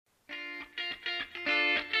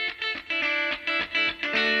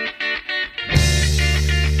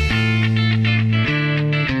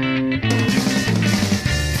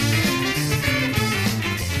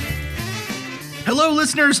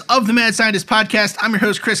listeners of the Mad Scientist Podcast. I'm your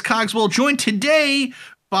host, Chris Cogswell, joined today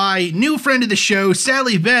by new friend of the show,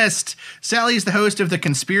 Sally Best. Sally is the host of the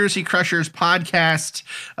Conspiracy Crushers podcast.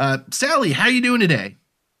 Sally, how are you doing today?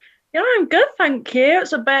 Yeah, I'm good, thank you.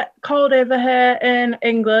 It's a bit cold over here in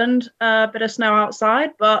England, a bit of snow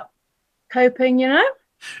outside, but coping, you know?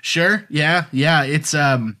 Sure. Yeah. It's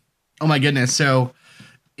oh my goodness. So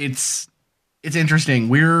it's interesting.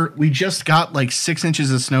 We just got like 6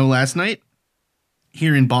 inches of snow last night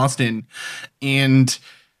here in Boston, and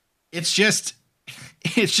it's just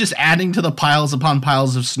adding to the piles upon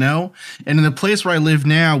piles of snow. And in the place where I live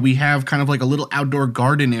now, we have kind of like a little outdoor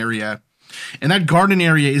garden area. And that garden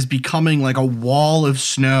area is becoming like a wall of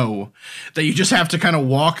snow that you just have to kind of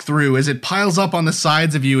walk through as it piles up on the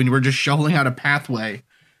sides of you, and we're just shoveling out a pathway.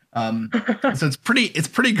 So it's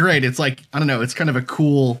pretty great. It's like, I don't know, it's kind of a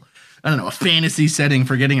cool, a fantasy setting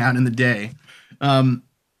for getting out in the day.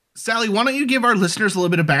 Sally, why don't you give our listeners a little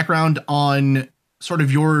bit of background on sort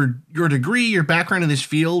of your degree, your background in this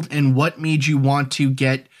field, and what made you want to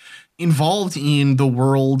get involved in the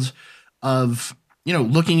world of,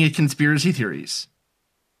 looking at conspiracy theories?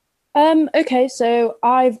 Okay, so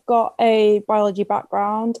I've got a biology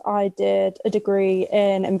background. I did a degree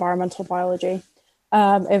in environmental biology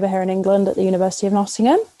over here in England at the University of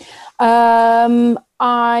Nottingham.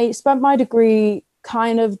 I spent my degree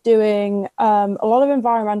kind of doing a lot of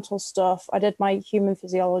environmental stuff. I did my human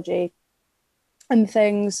physiology and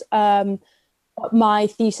things. My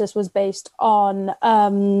thesis was based on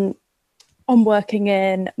working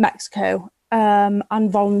in Mexico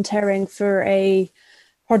and volunteering for a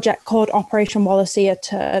project called Operation Wallacea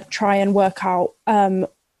to try and work out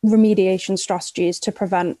remediation strategies to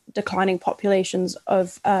prevent declining populations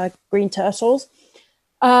of green turtles.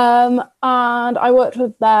 And I worked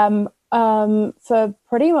with them for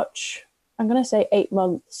pretty much, I'm going to say 8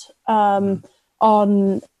 months on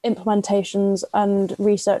implementations and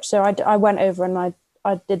research. So I went over and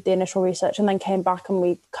I did the initial research and then came back and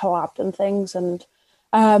we collabed and things. And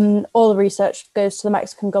all the research goes to the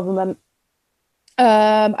Mexican government.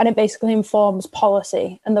 And it basically informs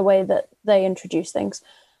policy and the way that they introduce things.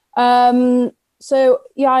 So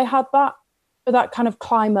yeah, I had that kind of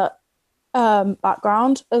climate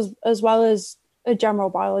background as well as a general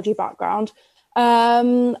biology background.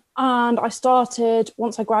 And I started,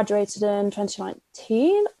 once I graduated in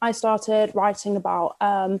 2019, I started writing about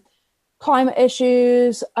climate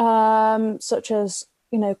issues, such as,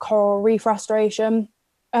 coral reef restoration.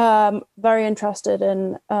 Very interested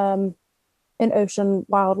in ocean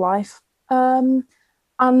wildlife. And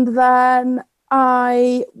then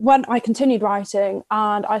I continued writing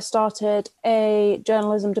and I started a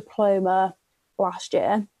journalism diploma last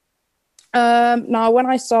year. Now, when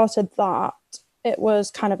I started that, it was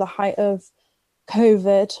kind of the height of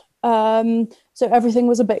COVID. So everything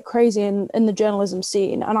was a bit crazy in the journalism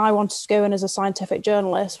scene. And I wanted to go in as a scientific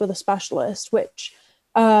journalist with a specialist, which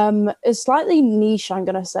is slightly niche, I'm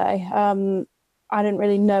going to say. I didn't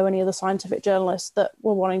really know any of the scientific journalists that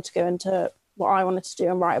were wanting to go into what I wanted to do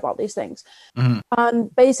and write about these things. Mm-hmm.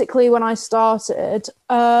 And basically, when I started,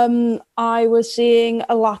 I was seeing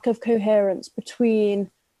a lack of coherence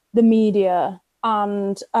between the media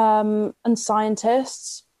and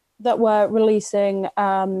scientists that were releasing,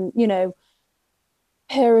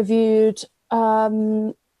 peer-reviewed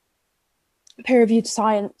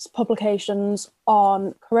science publications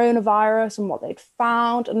on coronavirus and what they'd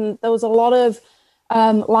found. And there was a lot of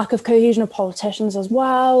lack of cohesion of politicians as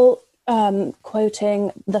well,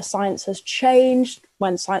 quoting the science has changed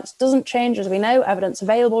when science doesn't change. As we know, evidence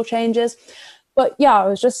available changes. But yeah, I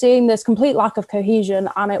was just seeing this complete lack of cohesion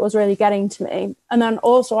and it was really getting to me. And then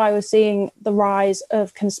also I was seeing the rise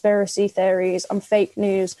of conspiracy theories and fake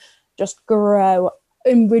news just grow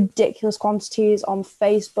in ridiculous quantities on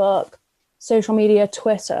Facebook, social media,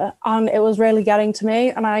 Twitter, and it was really getting to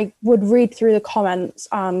me. And I would read through the comments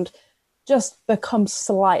and just become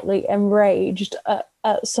slightly enraged at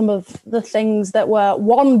some of the things that were,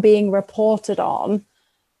 one, being reported on,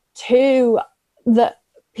 two, that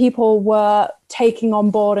people were taking on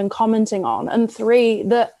board and commenting on, and three,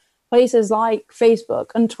 that places like Facebook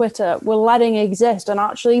and Twitter were letting exist and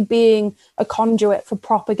actually being a conduit for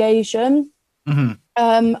propagation. Mm-hmm.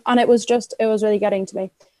 And it was really getting to me.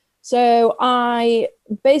 So I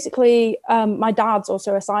basically, my dad's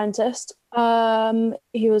also a scientist.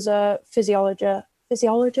 He was a physiologist,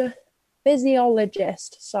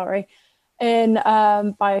 in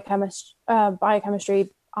biochemistry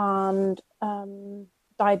and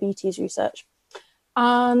diabetes research.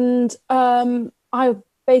 And I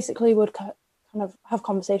basically would kind of have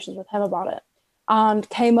conversations with him about it. and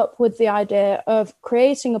came up with the idea of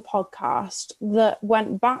creating a podcast that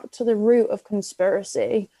went back to the root of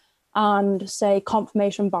conspiracy and, say,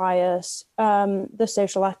 confirmation bias, the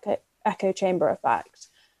social echo chamber effect,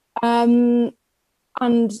 and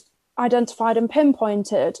identified and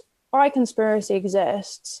pinpointed why conspiracy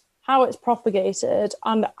exists, how it's propagated,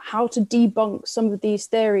 and how to debunk some of these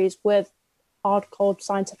theories with hard cold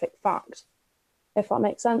scientific fact, if that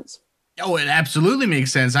makes sense. Oh, it absolutely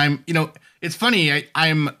makes sense. It's funny. I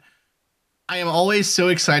am always so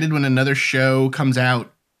excited when another show comes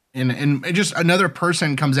out and just another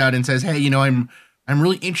person comes out and says, "Hey, I'm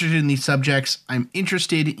really interested in these subjects. I'm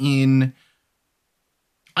interested in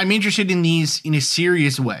these in a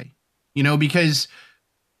serious way." Because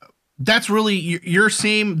that's really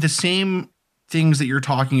the same things that you're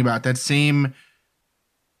talking about, that same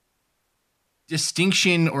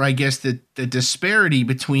distinction, or I guess the disparity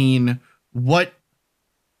between what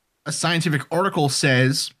a scientific article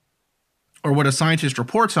says or what a scientist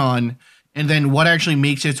reports on, and then what actually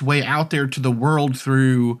makes its way out there to the world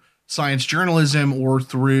through science journalism, or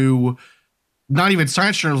through not even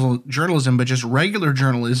science journalism, but just regular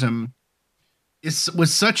journalism,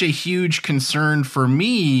 was such a huge concern for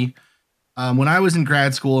me when I was in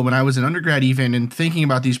grad school and when I was in undergrad even, and thinking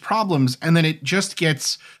about these problems. And then it just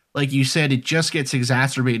gets, like you said, it just gets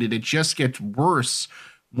exacerbated. It just gets worse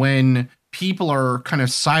when people are kind of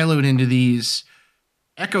siloed into these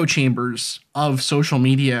echo chambers of social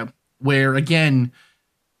media, where, again,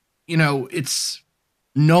 it's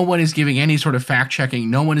no one is giving any sort of fact checking.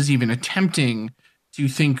 No one is even attempting to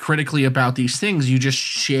think critically about these things. You just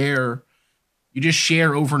share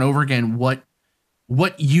over and over again what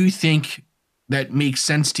you think that makes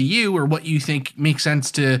sense to you, or what you think makes sense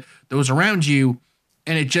to those around you.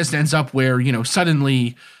 And it just ends up where,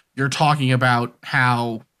 suddenly you're talking about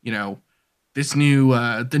how, this new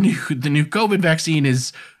the new COVID vaccine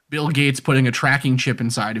is Bill Gates putting a tracking chip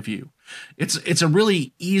inside of you. It's a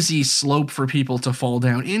really easy slope for people to fall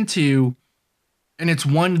down into, and it's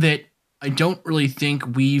one that I don't think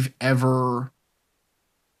that we've ever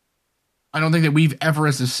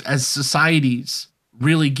as societies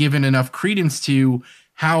really given enough credence to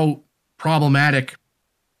how problematic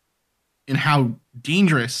and how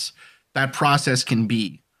dangerous that process can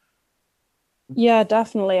be. Yeah,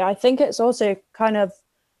 definitely. I think it's also kind of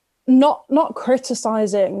not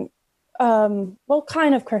criticizing, kind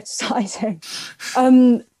of criticizing,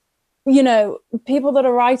 people that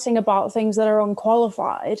are writing about things that are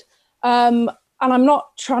unqualified. And I'm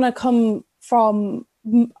not trying to come from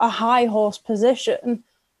a high horse position,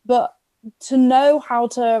 but to know how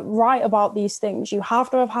to write about these things, you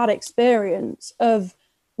have to have had experience of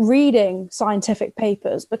reading scientific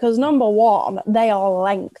papers, because number one, they are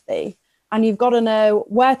lengthy. And you've got to know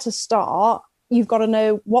where to start. You've got to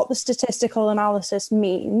know what the statistical analysis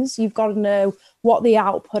means. You've got to know what the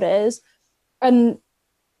output is. And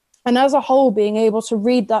as a whole, being able to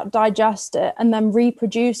read that, digest it, and then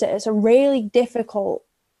reproduce it, it's a really difficult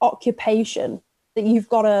occupation that you've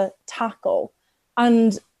got to tackle.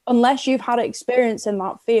 And unless you've had experience in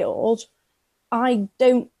that field, I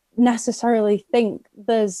don't necessarily think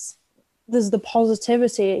there's the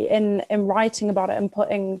positivity in writing about it and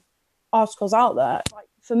putting articles out there. Like,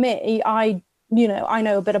 for me, I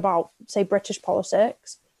know a bit about, say, British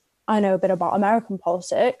politics. I know a bit about American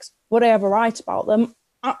politics. Would I ever write about them?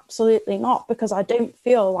 Absolutely not, because I don't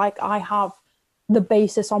feel like I have the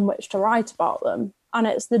basis on which to write about them. And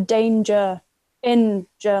it's the danger in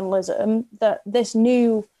journalism that this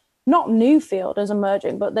not new field is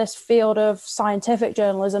emerging, but this field of scientific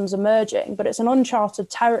journalism is emerging. But it's an uncharted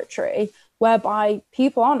territory whereby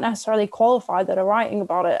people aren't necessarily qualified that are writing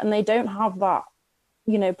about it, and they don't have that,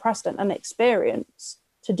 precedent and experience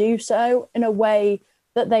to do so in a way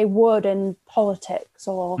that they would in politics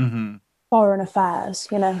or foreign affairs,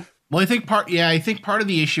 Well, I think part of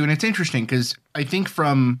the issue, and it's interesting because I think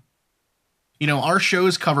from, our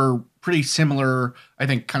shows cover pretty similar, I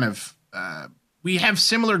think, kind of, we have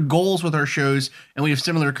similar goals with our shows, and we have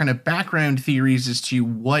similar kind of background theories as to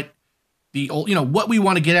what what we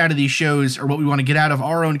want to get out of these shows, or what we want to get out of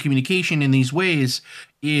our own communication in these ways,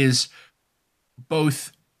 is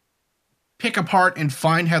both pick apart and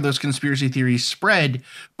find how those conspiracy theories spread,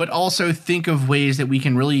 but also think of ways that we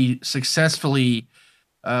can really successfully,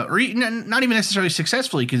 or not even necessarily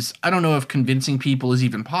successfully, because I don't know if convincing people is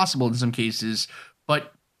even possible in some cases,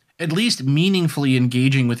 but at least meaningfully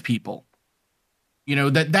engaging with people.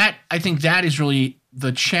 That I think that is really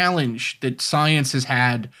the challenge that science has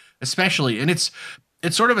had, especially, and it's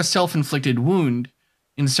sort of a self-inflicted wound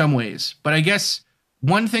in some ways. But I guess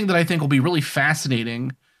one thing that I think will be really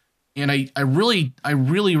fascinating and I really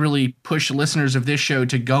push listeners of this show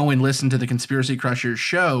to go and listen to the Conspiracy Crushers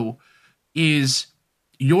show, is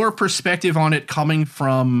your perspective on it coming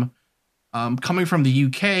from the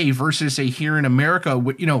UK versus say here in America.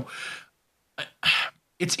 You know,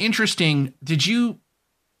 it's interesting.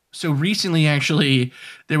 So recently actually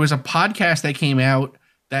there was a podcast that came out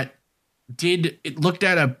that looked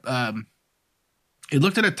at a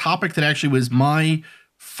topic that actually was my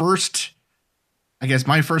first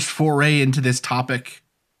foray into this topic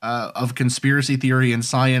of conspiracy theory and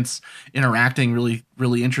science interacting really,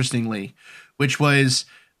 really interestingly, which was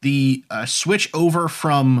the switch over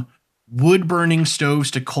from wood burning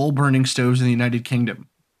stoves to coal burning stoves in the United Kingdom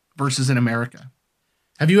versus in America.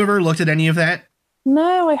 Have you ever looked at any of that?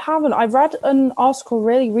 No, I haven't. I read an article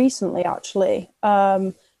really recently, actually,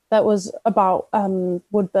 that was about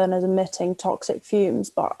wood burners emitting toxic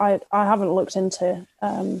fumes, but I haven't looked into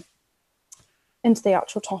the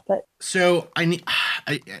actual topic. So I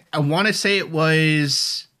want to say it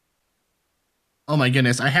was. Oh my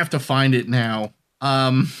goodness, I have to find it now.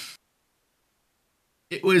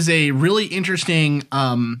 It was a really interesting.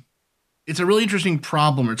 It's a really interesting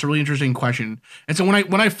problem. It's a really interesting question. And so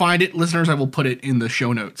when I find it, listeners, I will put it in the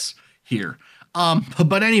show notes here.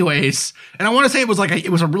 But anyways, and I want to say it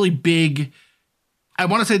was a really big. I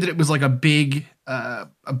want to say that it was like a big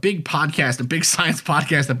podcast, a big science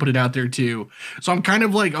podcast that put it out there too. So I'm kind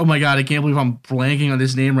of like, oh my God, I can't believe I'm blanking on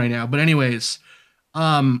this name right now. But anyways,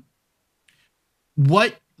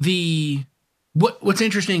 what's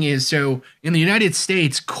interesting is, so in the United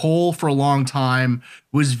States, coal for a long time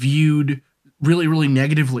was viewed really, really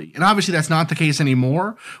negatively. And obviously that's not the case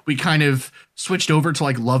anymore. We kind of switched over to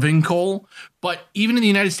like loving coal. But even in the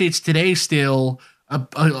United States today, still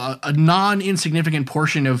a non-insignificant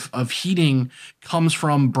portion of heating comes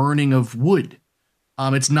from burning of wood.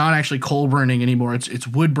 It's not actually coal burning anymore. It's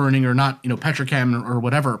wood burning, or not, petrochem or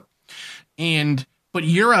whatever. But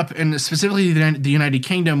Europe, and specifically the United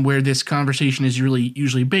Kingdom, where this conversation is really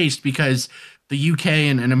usually based, because the UK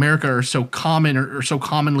and America are so common, or so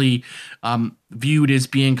commonly viewed as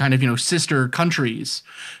being kind of, sister countries,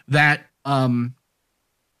 that in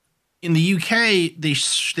the UK, they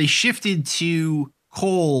shifted to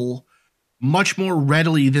coal much more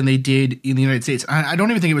readily than they did in the United States. I don't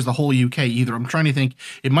even think it was the whole UK either. I'm trying to think.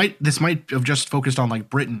 This might have just focused on like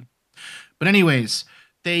Britain. But anyways,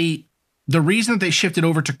 the reason that they shifted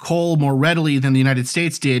over to coal more readily than the United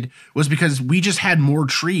States did was because we just had more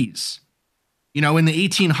trees. In the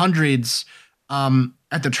 1800s,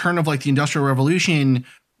 at the turn of like the Industrial Revolution,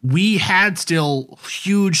 we had still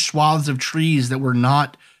huge swaths of trees that were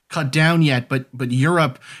not cut down yet, but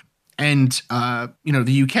Europe and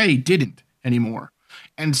the UK didn't anymore.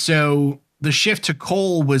 And so the shift to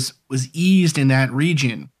coal was eased in that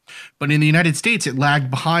region. But in the United States, it lagged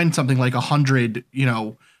behind something like 100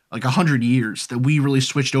 years, that we really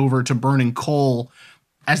switched over to burning coal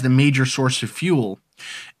as the major source of fuel.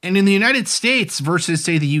 And in the United States versus,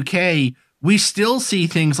 say, the UK, we still see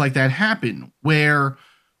things like that happen, where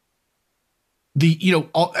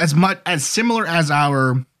as similar as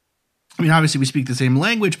obviously we speak the same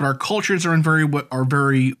language, but our cultures are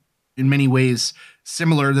very in many ways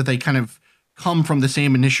similar, that they kind of come from the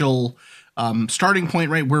same initial starting point,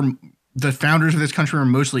 right? Where the founders of this country are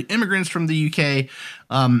mostly immigrants from the UK.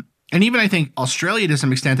 And even I think Australia, to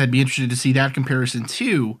some extent, I'd be interested to see that comparison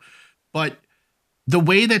too. But the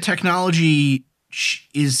way that technology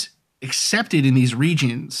is accepted in these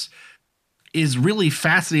regions is really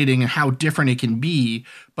fascinating, and how different it can be.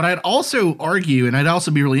 But I'd also argue, and I'd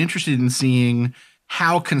also be really interested in seeing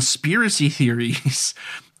how conspiracy theories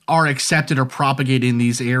are accepted or propagated in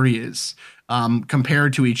these areas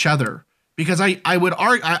compared to each other. Because I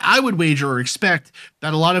would wager or expect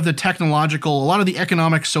that a lot of the technological, a lot of the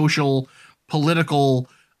economic, social, political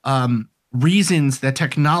reasons that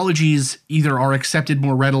technologies either are accepted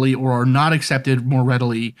more readily or are not accepted more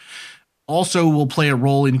readily also will play a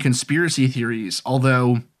role in conspiracy theories,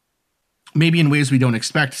 although maybe in ways we don't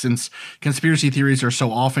expect, since conspiracy theories are so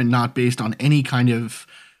often not based on any kind of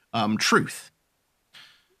truth.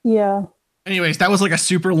 Yeah. Anyways, that was like a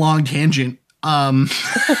super long tangent. No.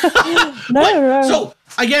 So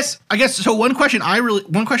I guess so. One question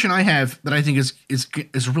I have that I think is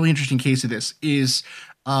a really interesting case of this is,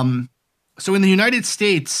 so in the United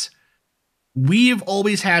States, we've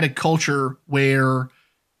always had a culture where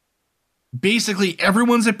basically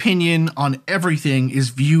everyone's opinion on everything is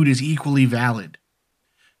viewed as equally valid,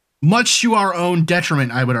 much to our own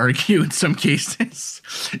detriment, I would argue, in some cases.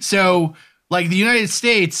 So, like the United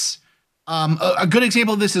States, a good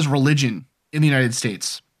example of this is religion in the United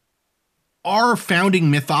States. our founding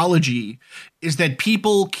mythology is that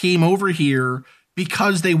people came over here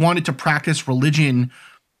because they wanted to practice religion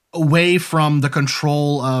away from the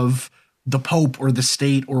control of the Pope or the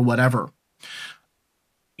state or whatever.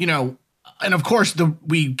 You know, and of course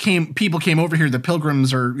people came over here, the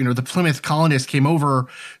Pilgrims, or, you know, the Plymouth colonists came over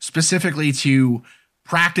specifically to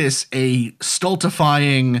practice a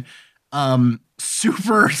stultifying,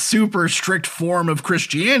 super strict form of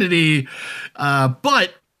Christianity.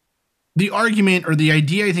 But the argument or the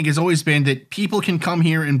idea, I think, has always been that people can come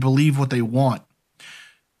here and believe what they want.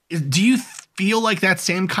 Do you feel like that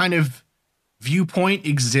same kind of viewpoint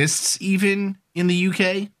exists even in the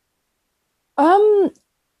UK?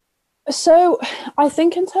 So I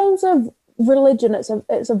think in terms of religion,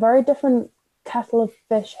 it's a very different kettle of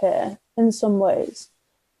fish here in some ways.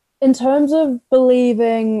 In terms of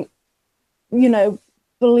believing, you know,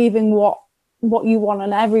 believing what you want,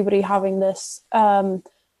 and everybody having this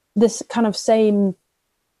this kind of same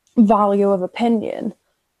value of opinion,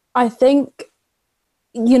 I think,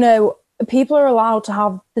 you know, people are allowed to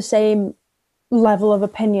have the same level of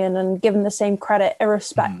opinion and given the same credit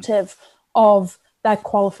irrespective of their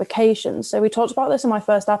qualifications. So we talked about this in my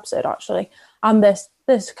first episode, actually, and this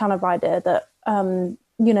kind of idea that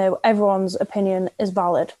you know, everyone's opinion is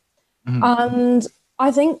valid. And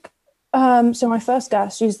I think so my first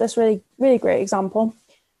guest used this really great example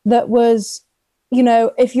that was, you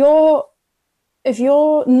know, if you're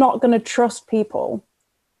not going to trust people,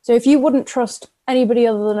 so if you wouldn't trust anybody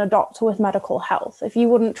other than a doctor with medical health, if you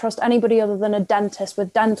wouldn't trust anybody other than a dentist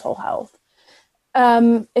with dental health,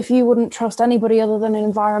 if you wouldn't trust anybody other than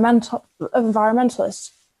an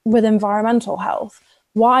environmentalist with environmental health,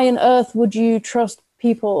 why on earth would you trust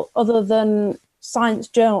people other than science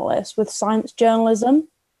journalists with science journalism,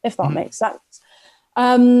 if that makes sense?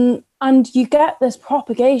 And you get this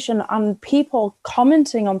propagation and people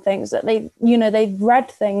commenting on things that they've read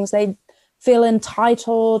things, they feel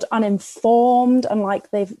entitled and informed, and like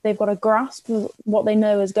they've got a grasp of what they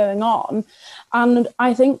know is going on. And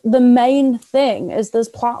I think the main thing is there's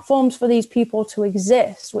platforms for these people to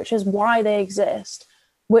exist, which is why they exist,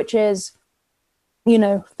 which is, you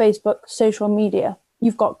know, Facebook, social media.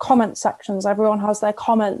 You've got comment sections. Everyone has their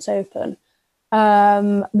comments open.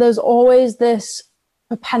 There's always this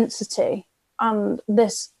propensity and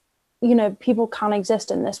this, you know, people can exist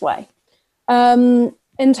in this way. In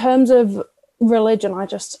terms of religion, I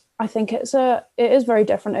think it is very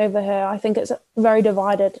different over here. I think it's very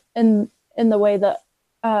divided in the way that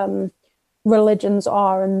religions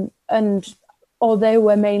are, and although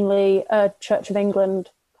we're mainly a Church of England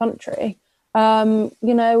country, you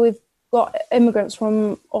know, we've got immigrants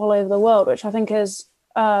from all over the world, which I think is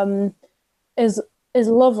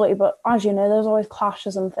lovely. But as you know, there's always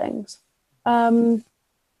clashes and things. But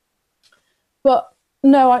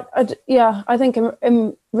no, I think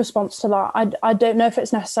in response to that, I don't know if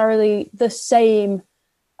it's necessarily the same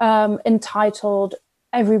entitled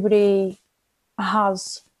everybody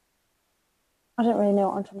has. I don't really know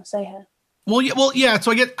what I'm trying to say here. Well, yeah.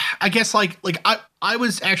 So I guess like I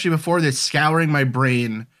was actually before this scouring my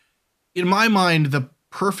brain. In my mind, the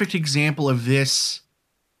perfect example of this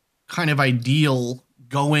kind of ideal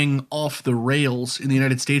going off the rails in the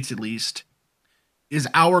United States, at least, is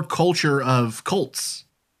our culture of cults.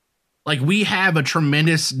 Like, we have a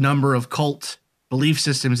tremendous number of cult belief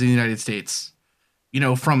systems in the United States, you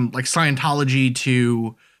know, from like Scientology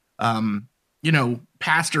to, you know,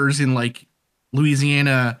 pastors in like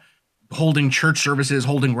Louisiana holding church services,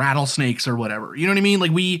 holding rattlesnakes or whatever. You know what I mean?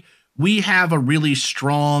 Like we have a really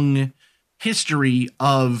strong history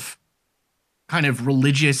of kind of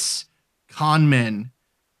religious con men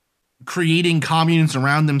creating communes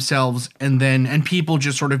around themselves, and people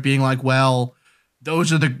just sort of being like, well,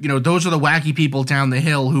 those are the wacky people down the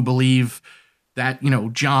hill who believe that, you know,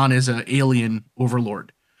 John is an alien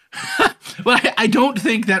overlord. But I don't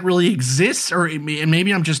think that really exists, and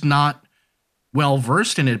maybe I'm just not well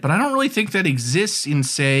versed in it, but I don't really think that exists in,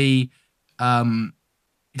 say,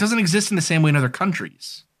 it doesn't exist in the same way in other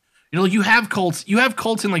countries. You know, you have cults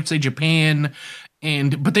in, like, say, Japan,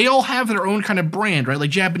 but they all have their own kind of brand, right?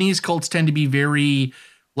 Like, Japanese cults tend to be very,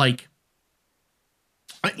 like,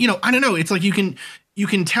 you know, I don't know. It's like you can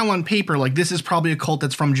tell on paper, like, this is probably a cult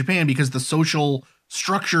that's from Japan because the social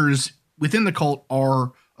structures within the cult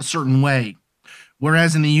are a certain way.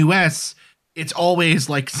 Whereas in the US, it's always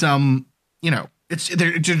like some, you know,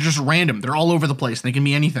 they're just random. They're all over the place. They can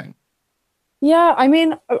be anything. Yeah, I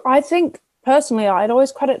mean, I think personally, I'd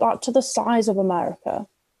always credit that to the size of America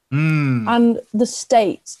and the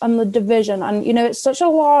states and the division. And, you know, it's such a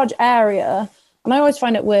large area. And I always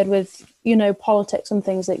find it weird with, you know, politics and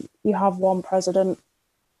things that you have one president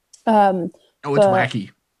Oh, it's But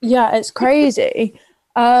wacky. yeah, it's crazy.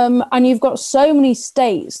 And you've got so many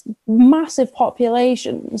states, massive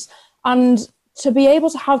populations, and to be able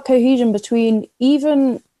to have cohesion between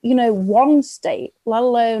even, one state, let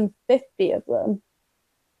alone 50 of them,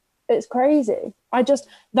 it's crazy.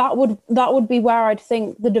 That would be where I'd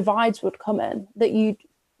think the divides would come in, that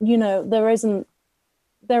there isn't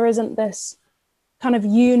this kind of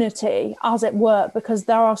unity, as it were, because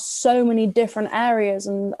there are so many different areas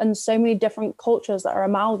and so many different cultures that are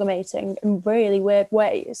amalgamating in really weird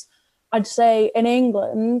ways. I'd say in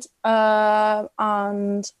England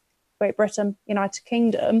and Great Britain, United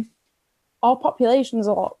Kingdom, our population is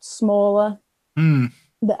a lot smaller. Mm.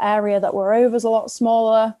 The area that we're over is a lot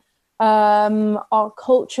smaller. Our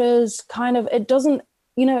cultures it doesn't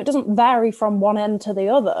vary from one end to the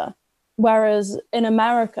other. Whereas in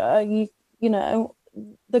America,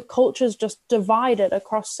 the culture's just divided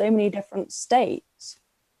across so many different states.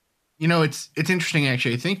 It's interesting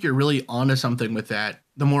actually. I think you're really onto something with that.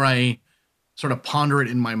 The more I sort of ponder it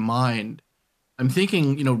in my mind, I'm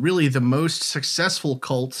thinking, really the most successful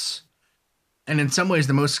cults and in some ways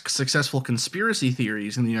the most successful conspiracy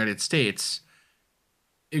theories in the United States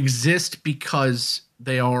exist because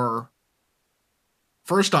they are,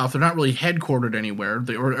 first off, they're not really headquartered anywhere.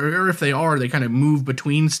 Or if they are, they kind of move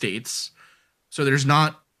between states. So there's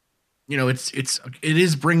not, it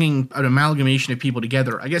is bringing an amalgamation of people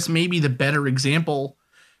together. I guess maybe the better example,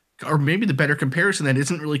 or maybe the better comparison that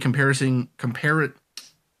isn't really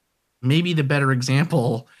maybe the better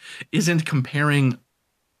example isn't comparing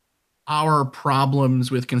our problems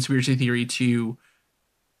with conspiracy theory to,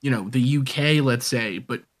 the UK, let's say,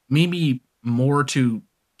 but maybe more to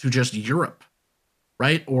just Europe,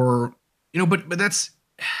 right? Or, but that's,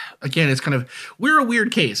 again, it's kind of, we're a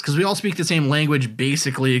weird case because we all speak the same language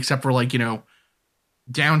basically, except for like,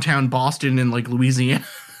 downtown Boston and like Louisiana.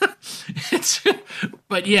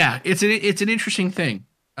 But yeah, it's an interesting thing.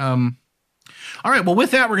 All right, well, with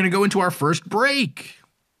that, we're going to go into our first break.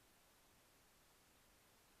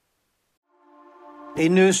 A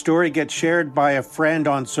news story gets shared by a friend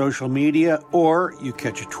on social media, or you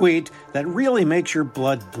catch a tweet that really makes your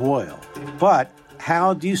blood boil. But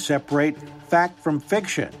how do you separate fact from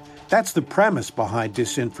fiction? That's the premise behind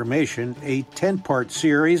Disinformation, a 10-part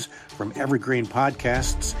series from Evergreen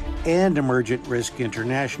Podcasts and Emergent Risk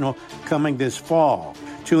International coming this fall.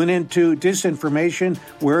 Tune into Disinformation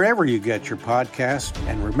wherever you get your podcasts.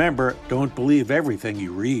 And remember, don't believe everything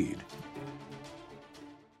you read.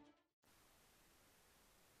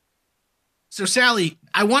 So, Sally,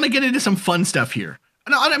 I want to get into some fun stuff here.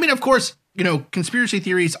 I mean, of course, conspiracy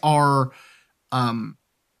theories are,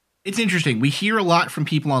 it's interesting. We hear a lot from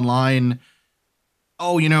people online.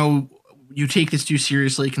 Oh, you take this too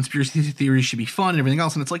seriously. Conspiracy theories should be fun and everything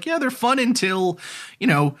else. And it's like, yeah, they're fun until,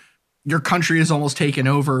 your country is almost taken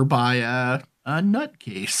over by a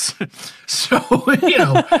nutcase. So,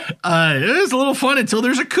 it is a little fun until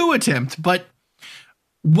there's a coup attempt. But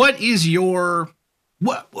what is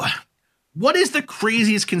what is the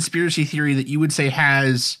craziest conspiracy theory that you would say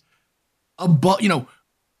has a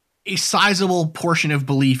sizable portion of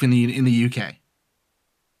belief in the UK?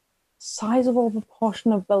 Sizable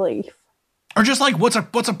proportion of belief. Or just like what's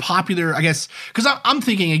a popular, I guess, because I'm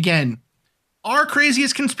thinking again, our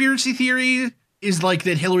craziest conspiracy theory is like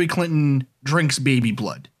that Hillary Clinton drinks baby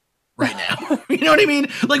blood right now. You know what I mean?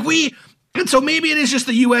 Like and so maybe it is just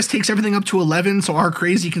the US takes everything up to 11. So our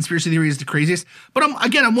crazy conspiracy theory is the craziest. But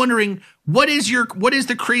I'm wondering, what is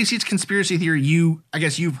the craziest conspiracy theory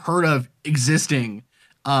you've heard of existing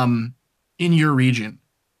in your region?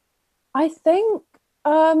 I think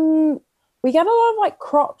we get a lot of like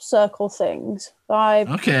crop circle things that I've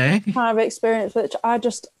kind of experienced, which I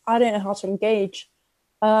don't know how to engage.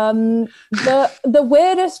 The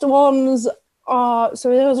weirdest ones are,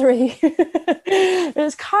 so it was really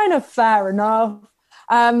it's kind of fair enough.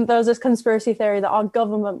 There was this conspiracy theory that our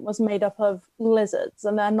government was made up of lizards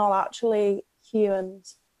and they're not actually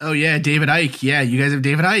humans. Oh yeah, David Icke. Yeah, you guys have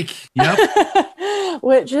David Icke. Yep.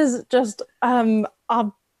 Which is just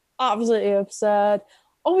absolutely absurd.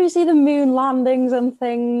 Obviously the moon landings and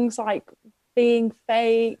things like being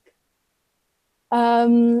fake.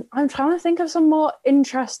 I'm trying to think of some more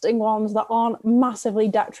interesting ones that aren't massively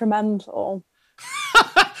detrimental.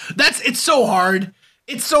 It's so hard.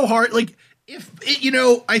 It's so hard. Like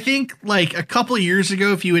I think like a couple of years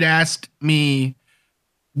ago, if you had asked me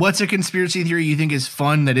what's a conspiracy theory you think is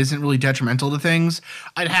fun that isn't really detrimental to things,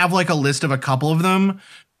 I'd have like a list of a couple of them.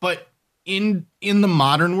 But in the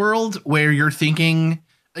modern world where you're thinking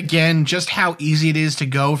again, just how easy it is to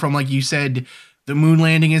go from, like you said, the moon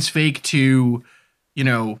landing is fake to,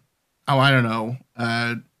 I don't know,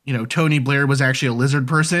 Tony Blair was actually a lizard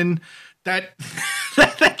person. That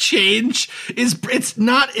that change it's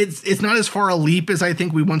not as far a leap as I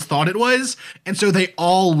think we once thought it was. And so they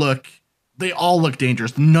all look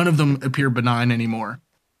dangerous. None of them appear benign anymore.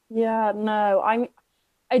 Yeah, no,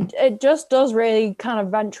 it just does really kind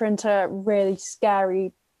of venture into really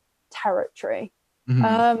scary territory.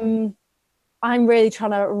 Mm-hmm. I'm really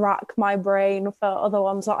trying to rack my brain for other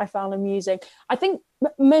ones that I found amusing. I think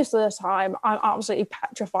most of the time I'm absolutely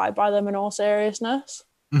petrified by them in all seriousness.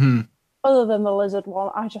 Mm-hmm. Other than the lizard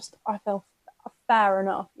one, I feel fair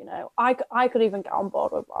enough, I could even get on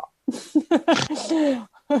board with that.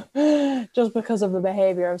 Just because of the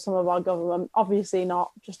behavior of some of our government. Obviously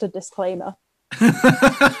not, just a disclaimer. Don't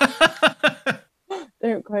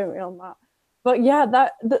quote me on that. But yeah,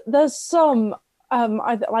 there's some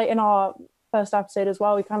like in our first episode as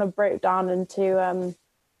well, we kind of broke down into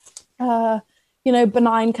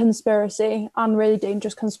benign conspiracy and really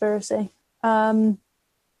dangerous conspiracy. And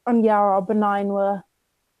yeah, our benign were,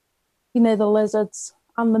 the lizards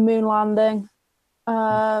and the moon landing.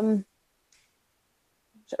 I'm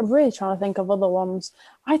really trying to think of other ones.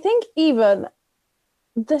 I think even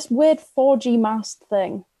this weird 4G mast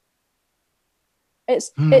thing.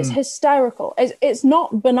 It's hysterical. It's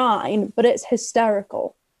not benign, but it's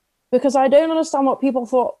hysterical. Because I don't understand what people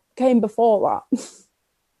thought came before that.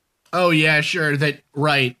 Oh yeah, sure.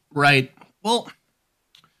 Right. Well,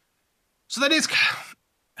 so that is,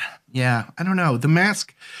 yeah, I don't know. The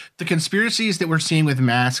conspiracies that we're seeing with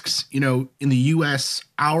masks, in the US,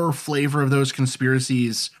 our flavor of those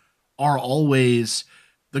conspiracies are always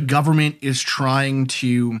the government is trying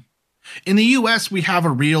to. In the US, we have a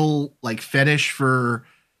real fetish for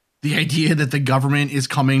the idea that the government is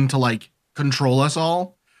coming to control us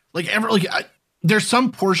all. There's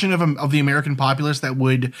some portion of the American populace that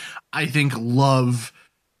would, I think, love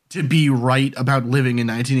to be right about living in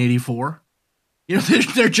 1984.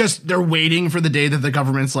 They're waiting for the day that the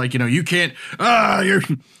government's you can't. They're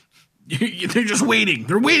just waiting.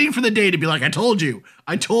 They're waiting for the day to be like, I told you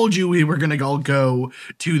we were gonna all go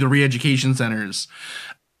to the re-education centers.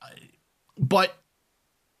 But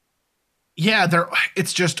yeah,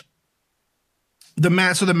 it's just the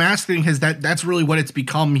mask. So the mask thing that's really what it's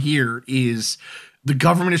become here is the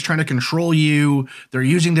government is trying to control you. They're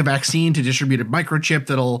using the vaccine to distribute a microchip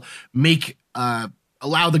that'll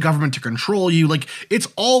allow the government to control you. It's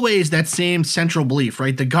always that same central belief,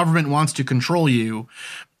 right? The government wants to control you.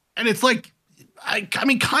 And it's I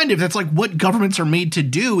mean, kind of, that's what governments are made to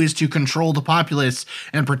do, is to control the populace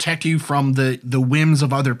and protect you from the whims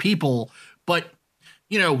of other people. But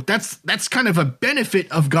that's kind of a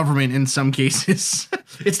benefit of government in some cases.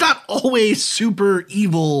 It's not always super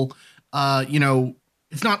evil.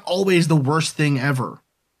 It's not always the worst thing ever.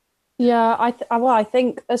 Yeah, I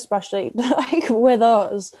think especially with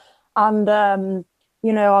us, and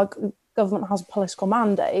our government has a political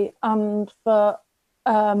mandate, and for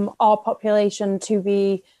our population to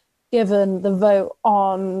be given the vote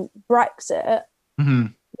on Brexit. Mm-hmm.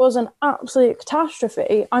 Was an absolute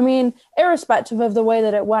catastrophe. I mean, irrespective of the way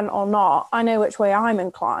that it went or not, I know which way I'm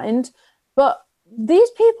inclined, but these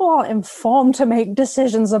people aren't informed to make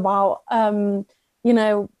decisions about,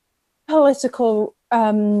 political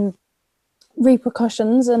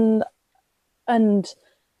repercussions and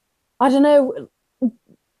I don't know,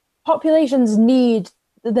 populations need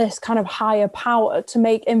this kind of higher power to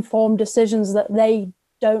make informed decisions that they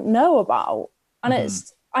don't know about. And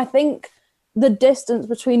it's, I think, the distance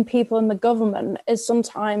between people and the government is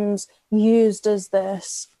sometimes used as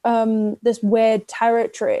this this weird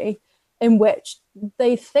territory in which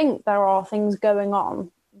they think there are things going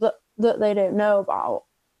on that they don't know about.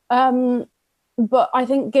 But I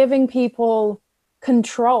think giving people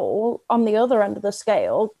control on the other end of the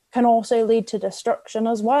scale can also lead to destruction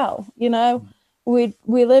as well. We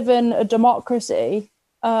live in a democracy,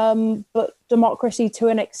 but democracy to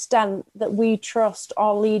an extent that we trust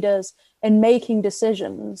our leaders in making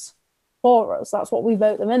decisions for us. That's what we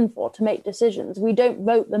vote them in for, to make decisions. We don't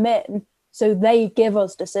vote them in so they give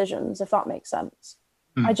us decisions, if that makes sense.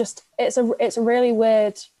 It's a really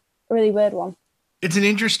weird one.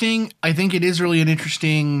 I think it is really an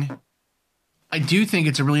interesting, I do think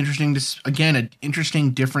it's a really interesting, an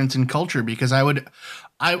interesting difference in culture, because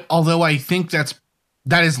although I think that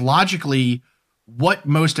is logically what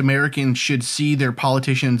most Americans should see their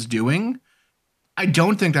politicians doing, I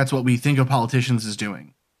don't think that's what we think of politicians as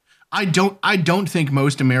doing. I don't think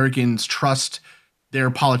most Americans trust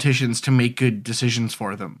their politicians to make good decisions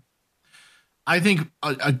for them. I think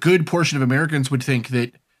a good portion of Americans would think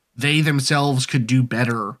that they themselves could do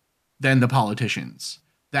better than the politicians.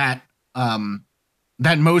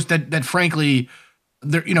 Frankly,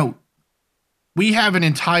 there, we have an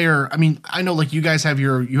entire, I mean, I know like you guys have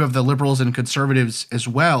you have the liberals and conservatives as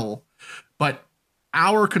well, but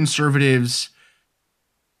our conservatives,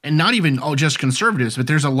 and not even just conservatives, but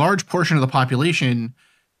there's a large portion of the population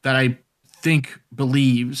that I think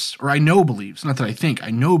believes, or I know believes, not that I think, I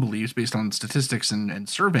know believes based on statistics and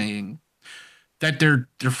surveying, that there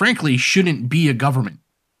frankly shouldn't be a government,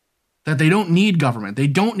 that they don't need government. They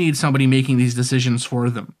don't need somebody making these decisions for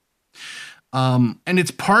them. And it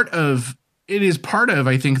is part of,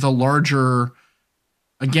 I think, the larger,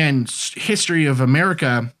 again, history of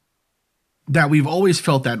America, that we've always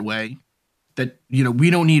felt that way, that, we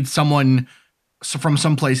don't need someone from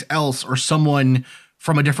someplace else or someone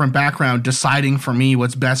from a different background deciding for me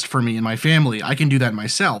what's best for me and my family. I can do that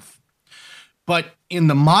myself. But in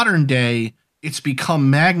the modern day, it's become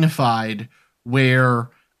magnified where,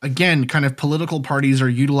 again, kind of political parties are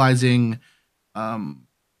utilizing,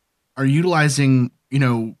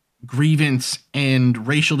 grievance and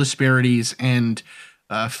racial disparities and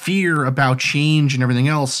fear about change and everything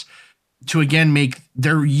else to, again,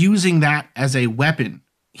 they're using that as a weapon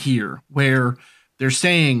here, where they're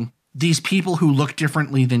saying these people who look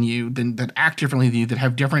differently than you, that act differently than you, that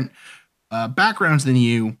have different backgrounds than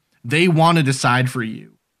you, they want to decide for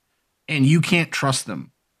you, and you can't trust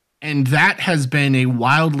them. And that has been a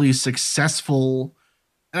wildly successful,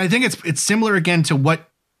 and I think it's similar again to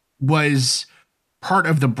what was part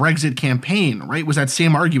of the Brexit campaign, right? Was that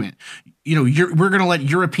same argument. We're going to let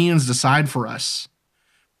Europeans decide for us.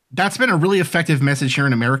 That's been a really effective message here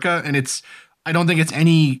in America. And I don't think it's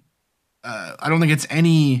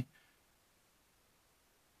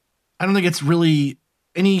really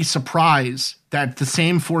any surprise that the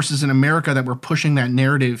same forces in America that were pushing that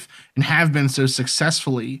narrative and have been so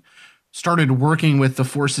successfully started working with the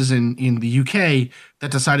forces in the UK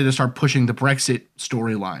that decided to start pushing the Brexit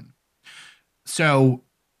storyline. So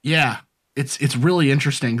yeah, it's really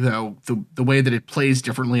interesting though, the way that it plays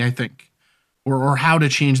differently, I think, or how to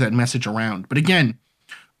change that message around. But again,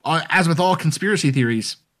 as with all conspiracy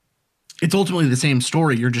theories, it's ultimately the same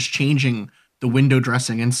story. You're just changing the window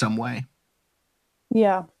dressing in some way.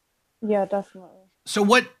 Yeah, definitely. So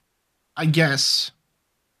what, I guess,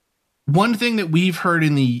 one thing that we've heard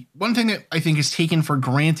one thing that I think is taken for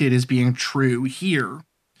granted as being true here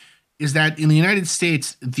is that in the United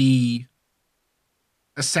States, the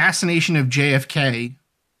assassination of JFK,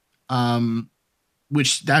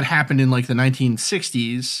 which that happened in like the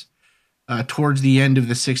 1960s, towards the end of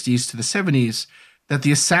the 60s to the 70s, that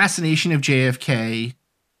the assassination of JFK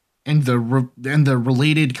and the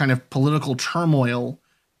related kind of political turmoil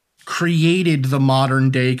created the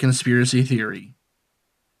modern day conspiracy theory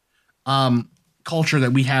culture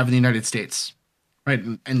that we have in the United States, right?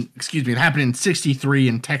 And excuse me, it happened in 63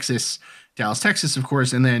 in Texas, Dallas, Texas, of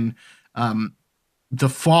course, and then the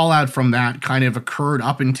fallout from that kind of occurred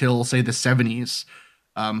up until, say, the 70s.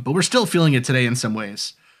 But we're still feeling it today in some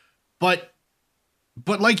ways. But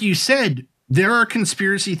like you said, there are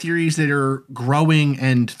conspiracy theories that are growing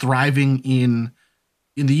and thriving in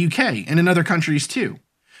the UK and in other countries too.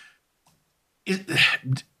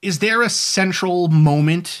 Is there a central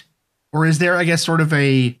moment, or is there, I guess, sort of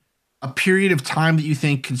a period of time that you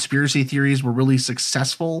think conspiracy theories were really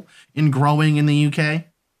successful in growing in the UK?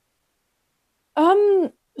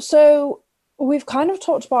 So we've kind of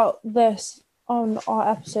talked about this on our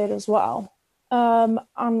episode as well, and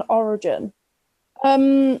origin.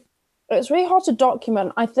 It's really hard to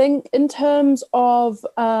document. I think in terms of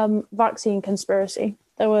vaccine conspiracy,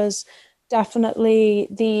 there was definitely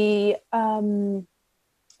the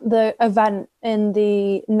event in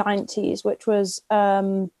the 90s, which was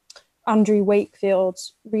Andrew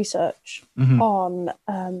Wakefield's research on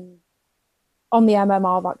the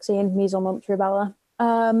MMR vaccine, measles, mumps, rubella.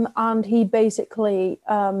 And he basically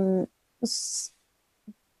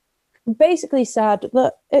said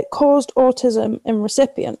that it caused autism in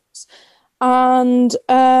recipients. And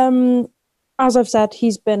as I've said,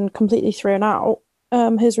 he's been completely thrown out.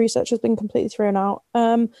 His research has been completely thrown out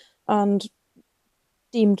and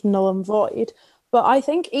deemed null and void. But I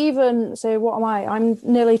think even, so what am I? I'm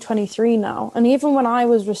nearly 23 now. And even when I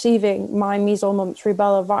was receiving my measles, mumps,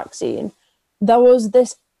 rubella vaccine, there was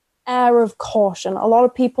this air of caution. A lot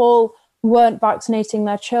of people weren't vaccinating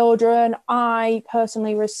their children. I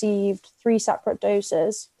personally received 3 separate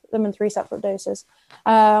doses,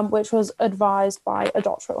 which was advised by a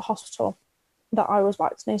doctor at the hospital that I was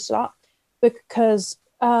vaccinated at, because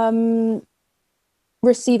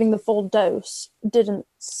receiving the full dose didn't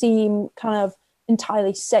seem kind of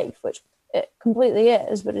entirely safe, which it completely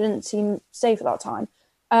is, but it didn't seem safe at that time.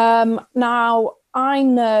 Now, I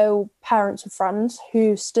know parents of friends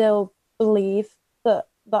who still believe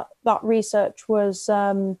that research was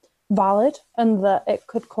valid and that it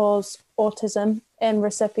could cause autism in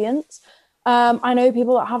recipients. I know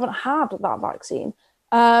people that haven't had that vaccine.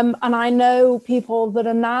 And I know people that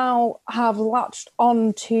are now have latched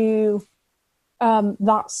on to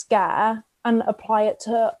that scare and apply it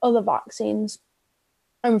to other vaccines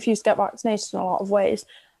and refuse to get vaccinated in a lot of ways.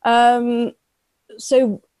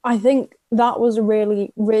 So I think that was a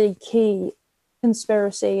really, really key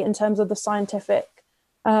conspiracy in terms of the scientific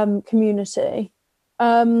community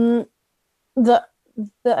that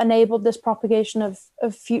enabled this propagation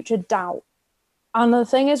of future doubt. And the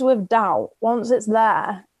thing is with doubt, once it's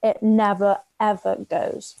there, it never, ever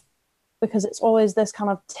goes, because it's always this kind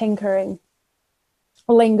of tinkering,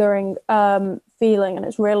 lingering feeling. And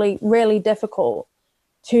it's really, really difficult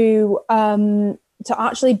to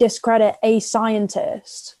actually discredit a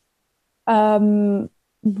scientist with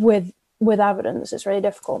evidence. It's really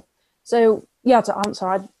difficult. So yeah, to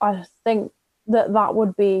answer, I think that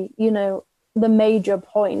would be, the major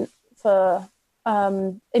point for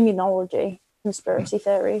immunology conspiracy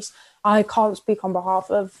theories. I can't speak on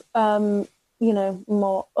behalf of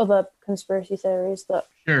more other conspiracy theories that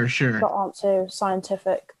aren't so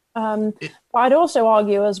scientific. But I'd also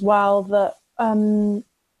argue as well that when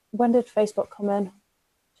did Facebook come in?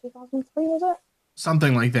 2003, was it?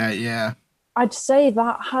 Something like that, yeah. I'd say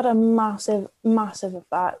that had a massive, massive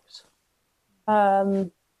effect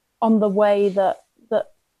on the way that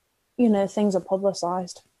things are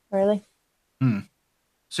publicized, really.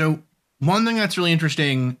 So one thing that's really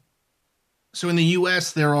interesting, so in the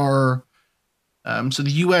US there are so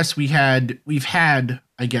the US we've had,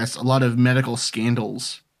 I guess, a lot of medical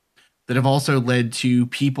scandals that have also led to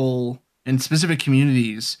people in specific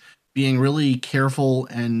communities being really careful,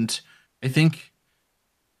 and I think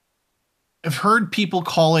I've heard people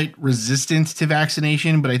call it resistant to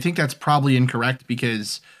vaccination, but I think that's probably incorrect,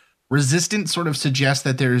 because resistant sort of suggests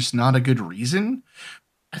that there's not a good reason.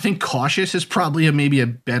 I think cautious is probably maybe a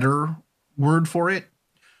better word for it.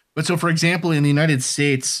 But so, for example, in the United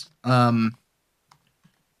States,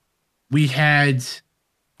 we had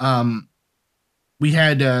what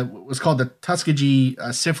was called the Tuskegee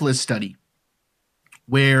syphilis study,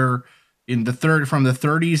 where from the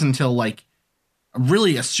 30s until like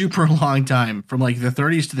really a super long time, from like the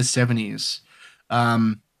 30s to the 70s,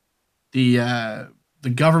 the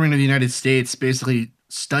government of the United States basically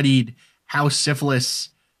studied how syphilis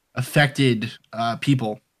affected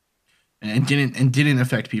people and didn't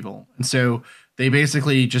affect people. And so they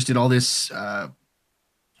basically just did all this,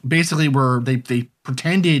 they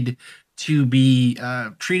pretended to be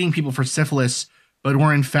treating people for syphilis, but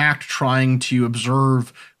were in fact trying to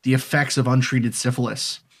observe the effects of untreated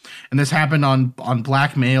syphilis. And this happened on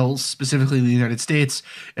black males, specifically in the United States.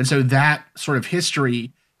 And so that sort of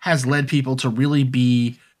history has led people to really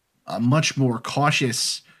be much more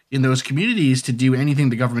cautious in those communities to do anything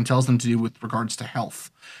the government tells them to do with regards to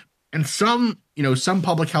health. And some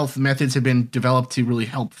public health methods have been developed to really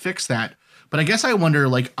help fix that. But I guess I wonder,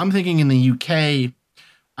 like, I'm thinking in the UK,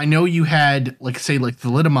 I know you had, like, say, like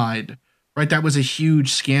thalidomide, right? That was a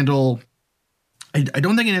huge scandal. I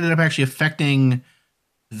don't think it ended up actually affecting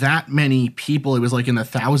that many people. It was like in the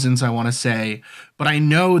thousands, I want to say. But I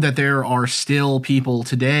know that there are still people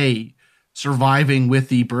today surviving with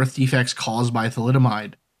the birth defects caused by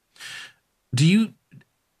thalidomide.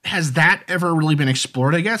 Has that ever really been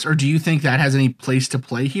explored, I guess? Or do you think that has any place to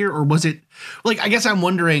play here? Or was it, like, I guess I'm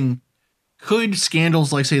wondering, could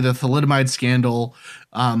scandals like, say, the thalidomide scandal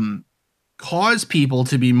cause people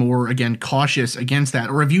to be more, again, cautious against that?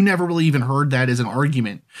 Or have you never really even heard that as an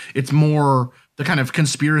argument? It's more the kind of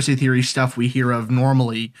conspiracy theory stuff we hear of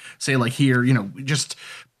normally, say, like here, just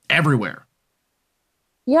everywhere.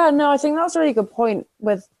 Yeah, no, I think that's a really good point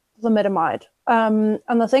with thalidomide. And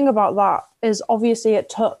the thing about that is, obviously it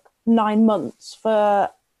took 9 months for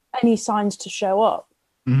any signs to show up.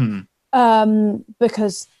 Mm-hmm.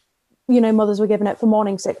 Because, mothers were given it for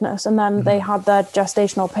morning sickness, and then they had their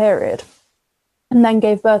gestational period and then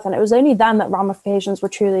gave birth. And it was only then that ramifications were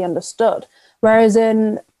truly understood. Whereas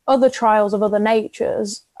in other trials of other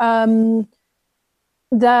natures, there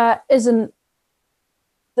isn't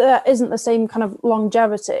the same kind of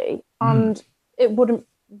longevity, and it wouldn't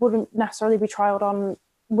necessarily be trialed on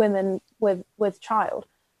women with child.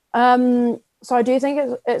 So I do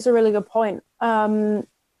think it's a really good point.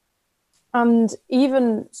 And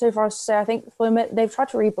even so far as to say, I think they've tried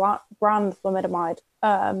to rebrand thalidomide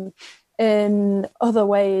in other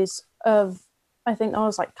ways of, I think that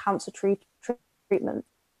was like cancer treatment.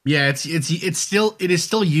 Yeah, it is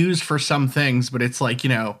still used for some things, but it's like,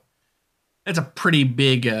 it's a pretty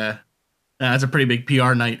big That's a pretty big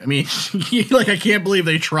PR night. I mean, like, I can't believe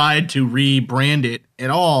they tried to rebrand it at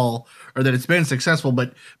all, or that it's been successful.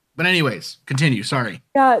 But anyways, continue. Sorry.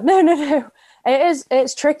 Yeah, no.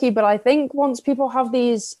 It's tricky, but I think once people have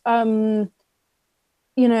these, doubts,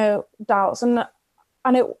 and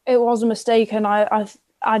it was a mistake, and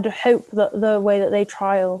I'd hope that the way that they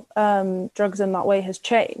trial drugs in that way has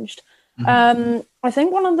changed. I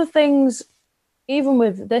think one of the things, even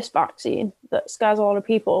with this vaccine, that scares a lot of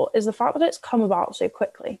people is the fact that it's come about so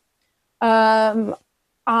quickly. I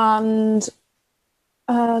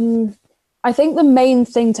think the main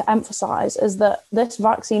thing to emphasize is that this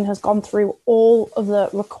vaccine has gone through all of the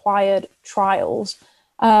required trials,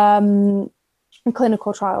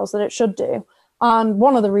 clinical trials that it should do. And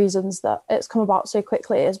one of the reasons that it's come about so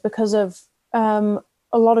quickly is because of a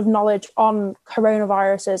lot of knowledge on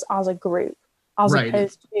coronaviruses as a group, as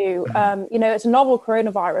opposed to, it's a novel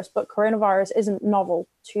coronavirus, but coronavirus isn't novel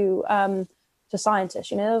to scientists.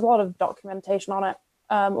 There's a lot of documentation on it,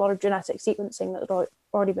 a lot of genetic sequencing that had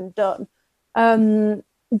already been done.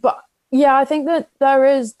 But yeah, I think that there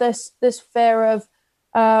is this fear of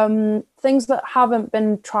things that haven't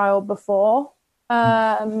been trialed before,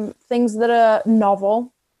 things that are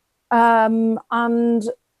novel, and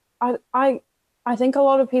I think a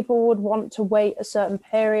lot of people would want to wait a certain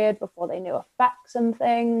period before they knew effects and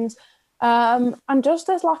things, and just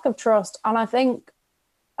this lack of trust. And I think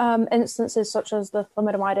instances such as the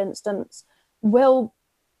thalidomide instance will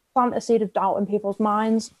plant a seed of doubt in people's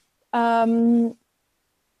minds. But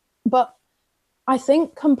I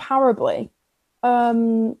think comparably,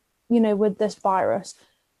 with this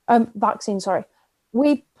vaccine,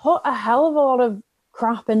 we put a hell of a lot of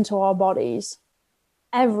crap into our bodies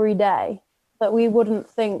every day that we wouldn't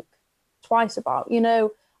think twice about.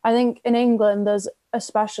 I think in England, there's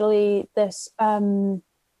especially this,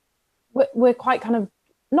 we're quite kind of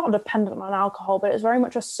not dependent on alcohol, but it's very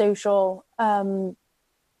much a social,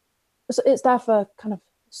 it's there for kind of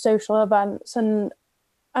social events, and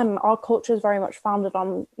our culture is very much founded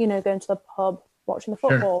on, going to the pub, watching the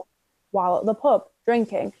football while at the pub,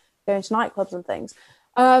 drinking, going to nightclubs and things.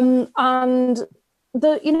 And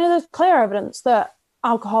there's clear evidence that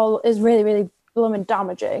alcohol is really, really blooming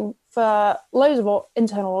damaging for loads of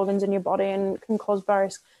internal organs in your body and can cause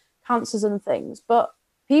various cancers and things. But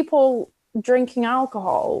people drinking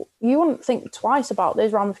alcohol, you wouldn't think twice about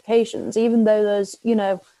those ramifications, even though there's,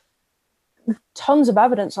 tons of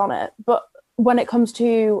evidence on it. But when it comes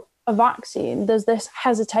to a vaccine, there's this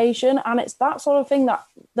hesitation, and it's that sort of thing that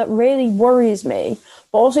really worries me,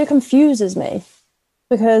 but also confuses me,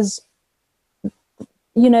 because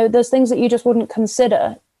there's things that you just wouldn't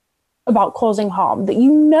consider about causing harm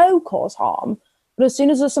that cause harm, but as soon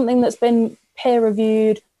as there's something that's been peer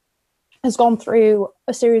reviewed, has gone through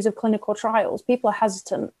a series of clinical trials, people are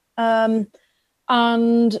hesitant.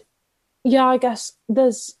 And yeah, I guess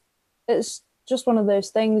it's just one of those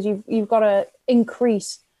things. You've got to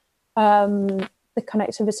increase the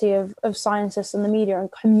connectivity of scientists and the media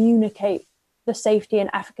and communicate the safety and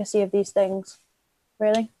efficacy of these things.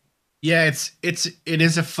 Really? Yeah, it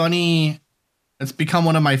is a funny. It's become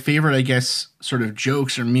one of my favorite, I guess, sort of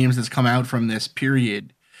jokes or memes that's come out from this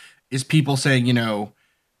period. Is people saying,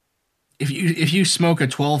 if you smoke a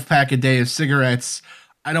 12-pack a day of cigarettes,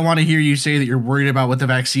 I don't want to hear you say that you're worried about what the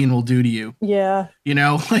vaccine will do to you. Yeah.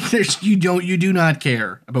 Like you do not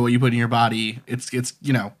care about what you put in your body. It's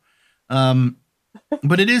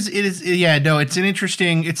but it is it's an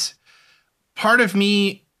interesting, it's part of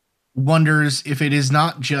me wonders if it is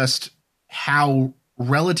not just how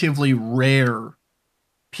relatively rare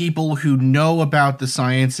people who know about the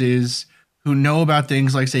sciences, who know about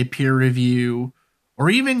things like, say, peer review, or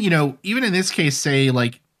even in this case, say,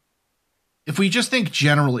 like, if we just think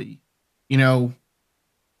generally,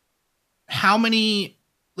 how many,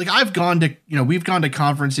 like, we've gone to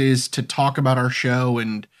conferences to talk about our show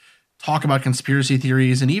and talk about conspiracy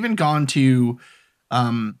theories, and even gone to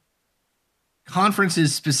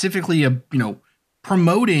conferences specifically of,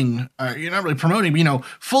 promoting, not really promoting,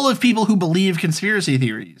 full of people who believe conspiracy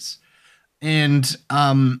theories, and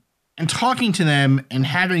talking to them and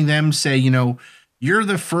having them say, you're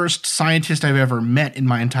the first scientist I've ever met in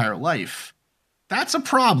my entire life. That's a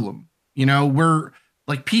problem. We're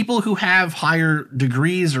like, people who have higher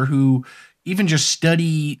degrees or who even just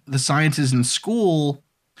study the sciences in school,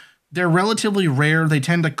 they're relatively rare. They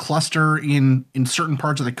tend to cluster in certain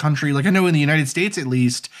parts of the country. Like, I know in the United States, at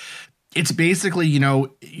least, it's basically,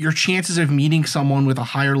 your chances of meeting someone with a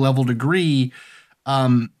higher level degree,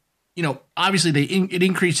 obviously it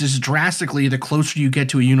increases drastically the closer you get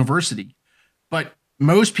to a university. But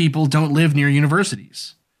most people don't live near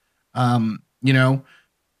universities.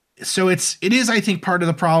 So it is, I think, part of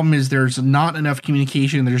the problem is there's not enough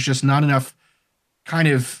communication. There's just not enough kind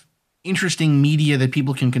of interesting media that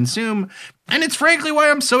people can consume. And it's frankly why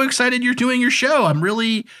I'm so excited you're doing your show. I'm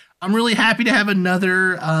really happy to have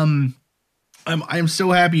another, I'm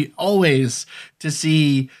so happy always to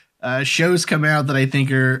see shows come out that I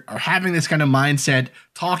think are having this kind of mindset,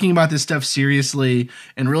 talking about this stuff seriously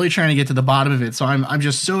and really trying to get to the bottom of it. So I'm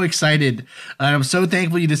just so excited. And I'm so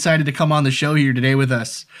thankful you decided to come on the show here today with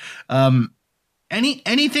us.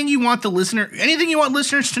 Anything you want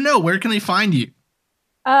listeners to know, where can they find you?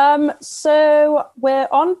 So we're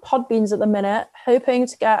on Podbeans at the minute, hoping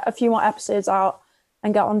to get a few more episodes out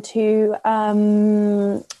and get onto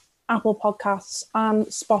Apple Podcasts and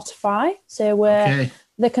Spotify. So we're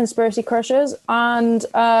The Conspiracy Crushers, and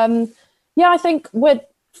I think with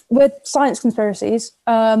science conspiracies,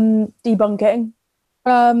 debunking,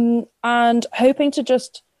 and hoping to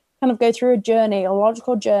just kind of go through a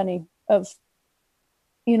logical journey of,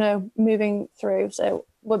 moving through. So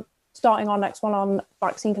we're starting our next one on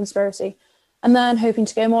vaccine conspiracy, and then hoping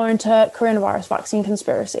to go more into coronavirus vaccine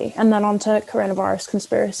conspiracy, and then onto coronavirus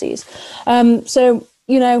conspiracies. So,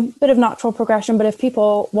 bit of natural progression, but if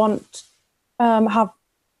people want, have,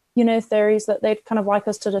 theories that they'd kind of like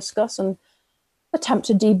us to discuss and attempt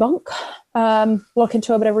to debunk, look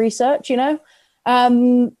into a bit of research,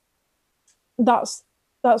 that's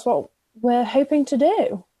what we're hoping to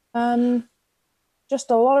do. Just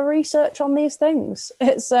a lot of research on these things.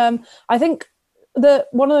 It's, I think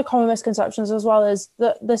one of the common misconceptions as well is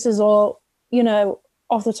that this is all,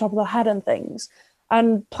 off the top of the head and things.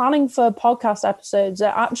 And planning for podcast episodes,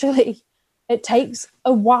 it takes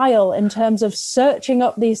a while in terms of searching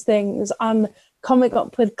up these things and coming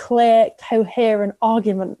up with clear, coherent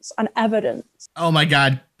arguments and evidence. Oh my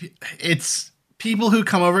God. It's people who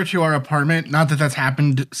come over to our apartment. Not that that's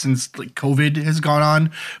happened since COVID has gone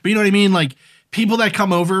on, but you know what I mean? Like people that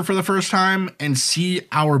come over for the first time and see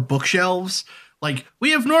our bookshelves, like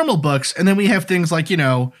we have normal books and then we have things like,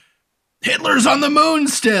 Hitler's on the moon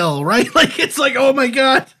still, right? Like, it's like, oh my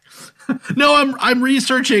God. No, I'm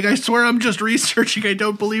researching. I swear I'm just researching. I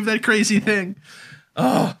don't believe that crazy thing.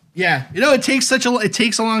 Oh, yeah. It takes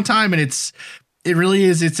a long time, and it's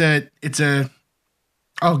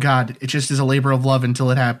oh God, it just is a labor of love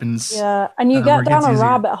until it happens. Yeah. And you get down a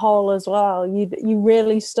rabbit hole as well. You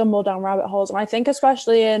really stumble down rabbit holes. And I think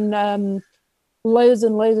especially in loads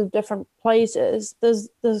and loads of different places, there's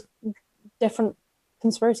different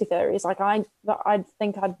conspiracy theories. Like I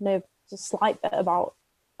think I'd know just a slight bit about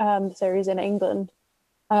the theories in England,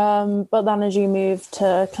 but then as you move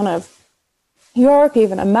to kind of Europe,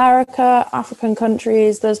 even America, African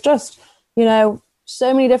countries, there's just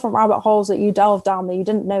so many different rabbit holes that you delve down that you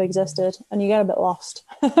didn't know existed, and you get a bit lost.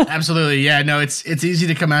 Absolutely, yeah. No, it's easy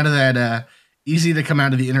to come out of that. Easy to come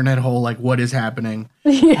out of the internet hole, like what is happening.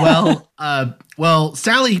 Yeah. Well,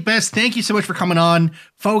 Sally Bess, thank you so much for coming on.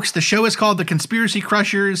 Folks, the show is called The Conspiracy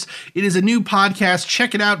Crushers. It is a new podcast.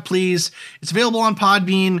 Check it out, please. It's available on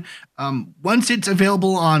Podbean. Once it's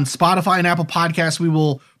available on Spotify and Apple Podcasts, we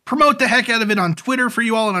will promote the heck out of it on Twitter for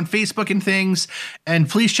you all and on Facebook and things. And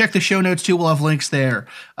please check the show notes too. We'll have links there.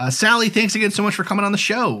 Sally, thanks again so much for coming on the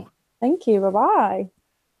show. Thank you. Bye-bye.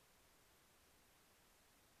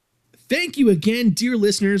 Thank you again, dear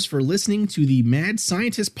listeners, for listening to the Mad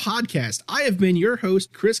Scientist podcast. I have been your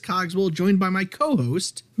host, Chris Cogswell, joined by my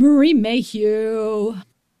co-host, Marie Mayhew.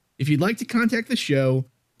 If you'd like to contact the show,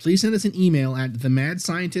 please send us an email at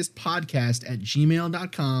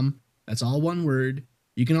themadscientistpodcast@gmail.com. That's all one word.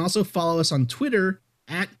 You can also follow us on Twitter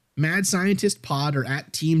at Mad Scientist Pod or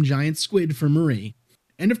at Team Giant Squid for Marie.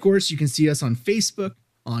 And of course, you can see us on Facebook,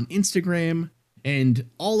 on Instagram, and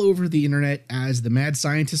all over the internet as the Mad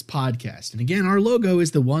Scientist Podcast. And again, our logo is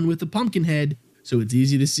the one with the pumpkin head, so it's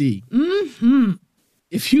easy to see. Mm-hmm.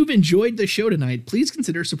 If you've enjoyed the show tonight, please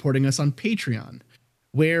consider supporting us on Patreon,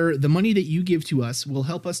 where the money that you give to us will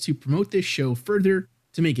help us to promote this show further,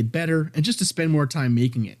 to make it better, and just to spend more time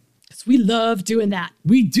making it. Because we love doing that.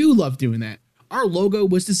 We do love doing that. Our logo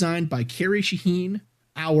was designed by Carrie Shaheen.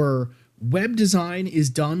 Our web design is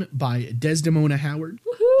done by Desdemona Howard.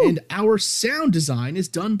 Woohoo! And our sound design is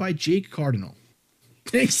done by Jake Cardinal.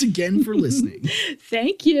 Thanks again for listening.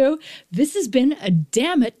 Thank you. This has been a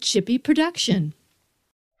Damn It Chippy production.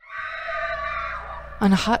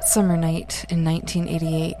 On a hot summer night in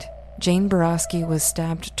 1988, Jane Borowski was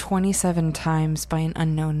stabbed 27 times by an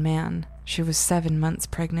unknown man. She was 7 months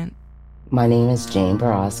pregnant. My name is Jane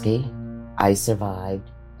Borowski. I survived,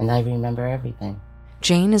 and I remember everything.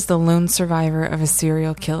 Jane is the lone survivor of a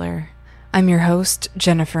serial killer. I'm your host,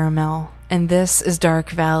 Jennifer Amell, and this is Dark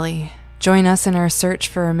Valley. Join us in our search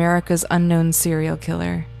for America's unknown serial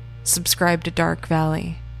killer. Subscribe to Dark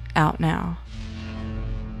Valley, out now.